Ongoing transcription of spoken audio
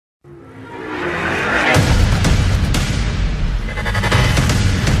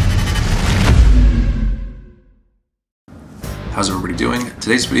doing?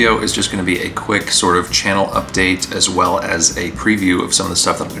 Today's video is just going to be a quick sort of channel update as well as a preview of some of the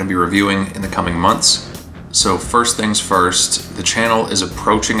stuff that I'm going to be reviewing in the coming months. So first things first, the channel is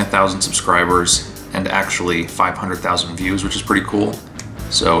approaching 1,000 subscribers and actually 500,000 views, which is pretty cool.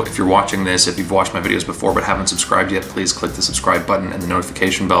 So if you're watching this, if you've watched my videos before but haven't subscribed yet, please click the subscribe button and the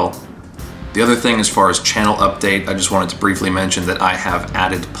notification bell. The other thing as far as channel update, I just wanted to briefly mention that I have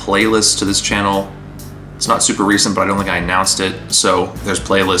added playlists to this channel. It's not super recent, but I don't think I announced it. So there's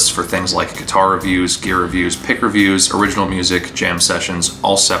playlists for things like guitar reviews, gear reviews, pick reviews, original music, jam sessions,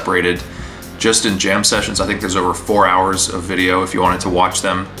 all separated. Just in jam sessions, I think there's over 4 hours of video. If you wanted to watch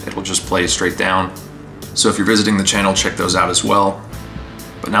them, it will just play straight down. So if you're visiting the channel, check those out as well.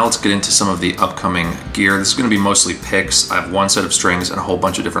 But now let's get into some of the upcoming gear. This is going to be mostly picks. I have one set of strings and a whole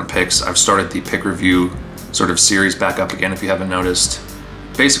bunch of different picks. I've started the pick review sort of series back up again if you haven't noticed.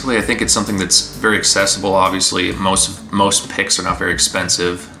 Basically, I think it's something that's very accessible. Obviously, most picks are not very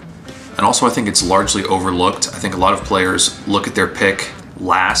expensive. And also I think it's largely overlooked. I think a lot of players look at their pick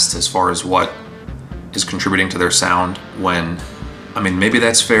last as far as what is contributing to their sound when, I mean, maybe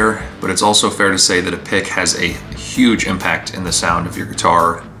that's fair, but it's also fair to say that a pick has a huge impact in the sound of your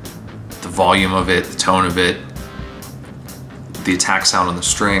guitar. The volume of it, the tone of it, the attack sound on the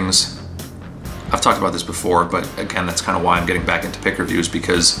strings. I've talked about this before, but again, that's kind of why I'm getting back into pick reviews,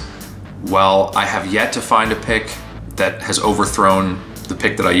 because while I have yet to find a pick that has overthrown the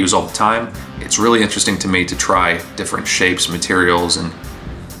pick that I use all the time, it's really interesting to me to try different shapes, materials, and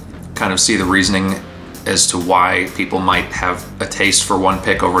kind of see the reasoning as to why people might have a taste for one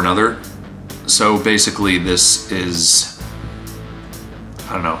pick over another. So basically this is,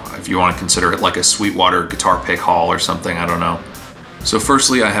 I don't know, if you want to consider it like a Sweetwater guitar pick haul or something, I don't know. So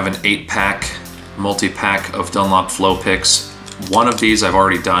firstly, I have an 8-pack, multi-pack of Dunlop Flow picks. One of these I've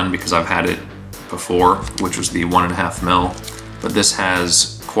already done because I've had it before, which was the 1.5 mil, but this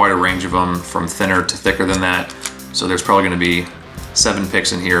has quite a range of them from thinner to thicker than that. So there's probably going to be 7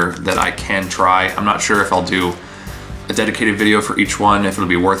 picks in here that I can try. I'm not sure if I'll do a dedicated video for each one, if it'll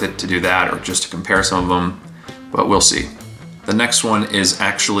be worth it to do that or just to compare some of them, but we'll see. The next one is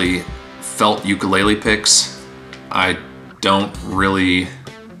actually felt ukulele picks. I don't really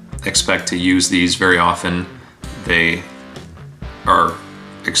expect to use these very often. They are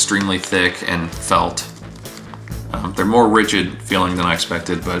extremely thick and felt. They're more rigid feeling than I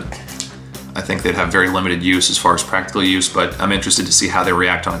expected, but I think they'd have very limited use as far as practical use, but I'm interested to see how they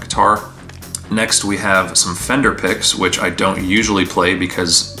react on a guitar. Next, we have some Fender picks, which I don't usually play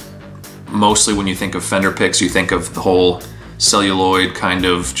because mostly when you think of Fender picks, you think of the whole celluloid kind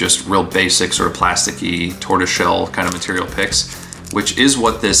of just real basic sort of plasticky tortoiseshell kind of material picks, which is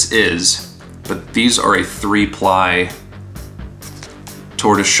what this is, but these are a 3-ply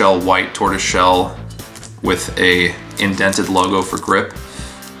tortoiseshell, white tortoiseshell with a indented logo for grip.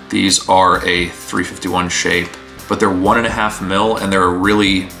 These are a 351 shape, but they're 1.5 mil and they're a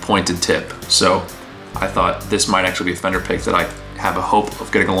really pointed tip. So I thought this might actually be a Fender pick that I have a hope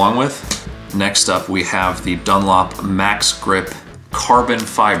of getting along with. Next up, we have the Dunlop Max Grip Carbon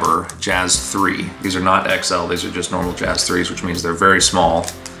Fiber Jazz 3. These are not XL, these are just normal Jazz 3s, which means they're very small,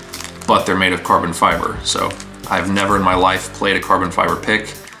 but they're made of carbon fiber. So I've never in my life played a carbon fiber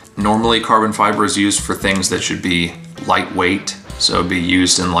pick. Normally carbon fiber is used for things that should be lightweight. So it'd be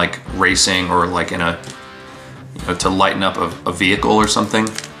used in like racing or like in a, you know, to lighten up a vehicle or something.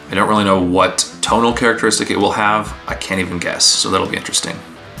 I don't really know what tonal characteristic it will have. I can't even guess, so that'll be interesting.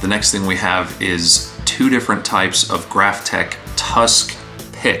 The next thing we have is 2 different types of Graphtec Tusk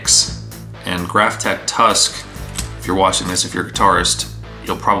picks. And Graphtec Tusk, if you're watching this, if you're a guitarist,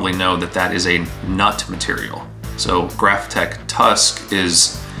 you'll probably know that that is a nut material. So Graphtec Tusk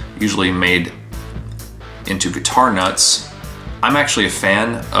is usually made into guitar nuts. I'm actually a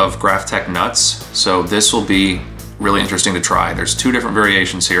fan of Graphtec nuts, so this will be really interesting to try. There's 2 different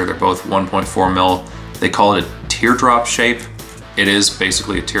variations here. They're both 1.4 mil. They call it a teardrop shape. It is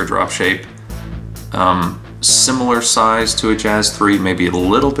basically a teardrop shape. Similar size to a Jazz 3, maybe a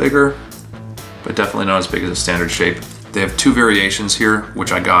little bigger, but definitely not as big as a standard shape. They have 2 variations here,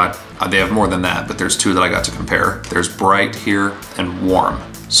 which I got. They have more than that, but there's 2 that I got to compare. There's bright here and warm.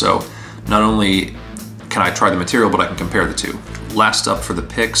 So not only can I try the material, but I can compare the 2. Last up for the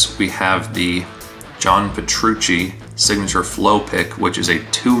picks, we have the John Petrucci Signature Flow pick, which is a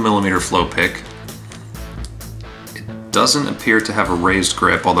 2mm flow pick. It doesn't appear to have a raised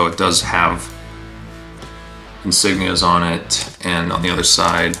grip, although it does have insignias on it, and on the other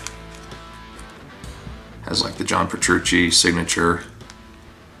side has like the John Petrucci signature.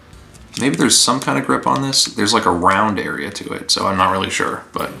 Maybe there's some kind of grip on this. There's like a round area to it, so I'm not really sure,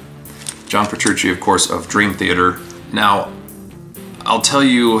 but John Petrucci, of course, of Dream Theater. Now, I'll tell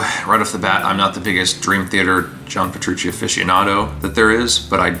you right off the bat, I'm not the biggest Dream Theater John Petrucci aficionado that there is,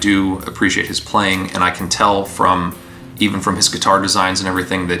 but I do appreciate his playing, and I can tell from even from his guitar designs and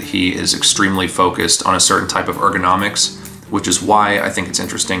everything that he is extremely focused on a certain type of ergonomics, which is why I think it's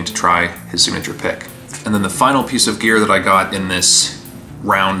interesting to try his signature pick. And then the final piece of gear that I got in this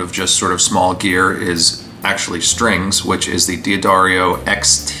round of just sort of small gear is actually strings, which is the D'Addario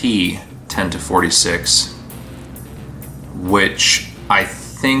XT 10-46, which I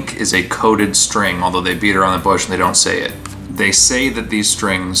think is a coated string, although they beat around the bush and they don't say it. They say that these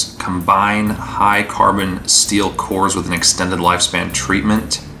strings combine high carbon steel cores with an extended lifespan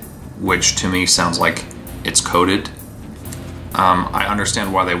treatment, which to me sounds like it's coated. I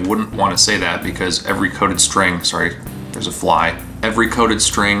understand why they wouldn't want to say that, because every coated string, sorry, there's a fly. Every coated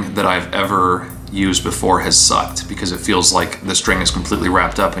string that I've ever used before has sucked, because it feels like the string is completely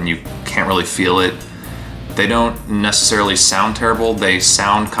wrapped up and you can't really feel it. They don't necessarily sound terrible. They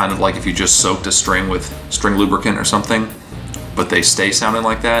sound kind of like if you just soaked a string with string lubricant or something, but they stay sounding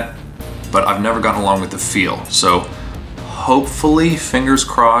like that. But I've never gotten along with the feel. So hopefully, fingers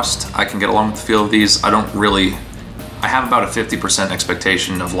crossed, I can get along with the feel of these. I have about a 50%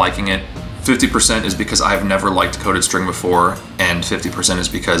 expectation of liking it. 50% is because I've never liked coated string before, and 50% is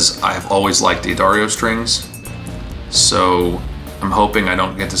because I have always liked D'Addario strings. So I'm hoping I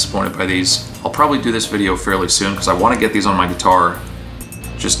don't get disappointed by these. I'll probably do this video fairly soon because I want to get these on my guitar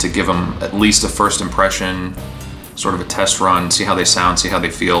just to give them at least a first impression, sort of a test run, see how they sound, see how they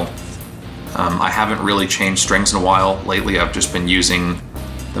feel. I haven't really changed strings in a while. Lately I've just been using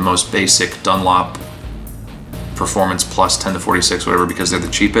the most basic Dunlop Performance Plus 10-46, whatever, because they're the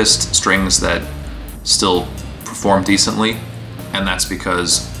cheapest strings that still perform decently. And that's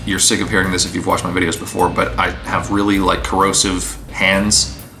because you're sick of hearing this if you've watched my videos before, but I have really corrosive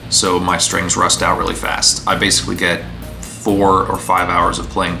hands, so my strings rust out really fast. I basically get 4 or 5 hours of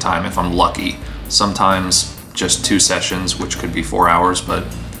playing time if I'm lucky. Sometimes just 2 sessions, which could be 4 hours,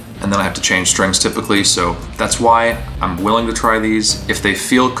 and then I have to change strings typically, so that's why I'm willing to try these. If they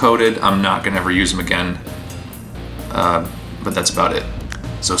feel coated, I'm not gonna ever use them again. But that's about it.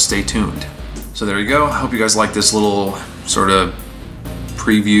 So stay tuned. So there you go. I hope you guys like this little sort of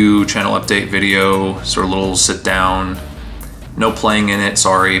preview channel update video, sort of little sit down. No playing in it,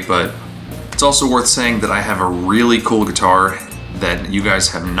 sorry, but it's also worth saying that I have a really cool guitar that you guys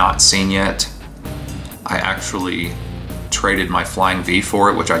have not seen yet. I actually traded my Flying V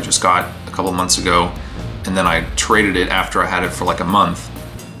for it, which I just got a couple months ago, and then I traded it after I had it for like a month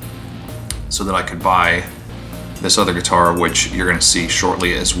so that I could buy this other guitar, which you're gonna see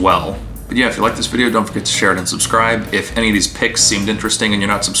shortly as well. But yeah, if you like this video, don't forget to share it and subscribe. If any of these picks seemed interesting and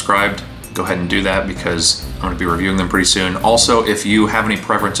you're not subscribed, go ahead and do that because I'm gonna be reviewing them pretty soon. Also, if you have any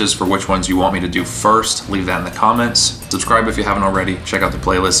preferences for which ones you want me to do first, leave that in the comments. Subscribe if you haven't already, check out the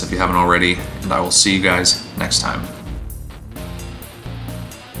playlist if you haven't already, and I will see you guys next time.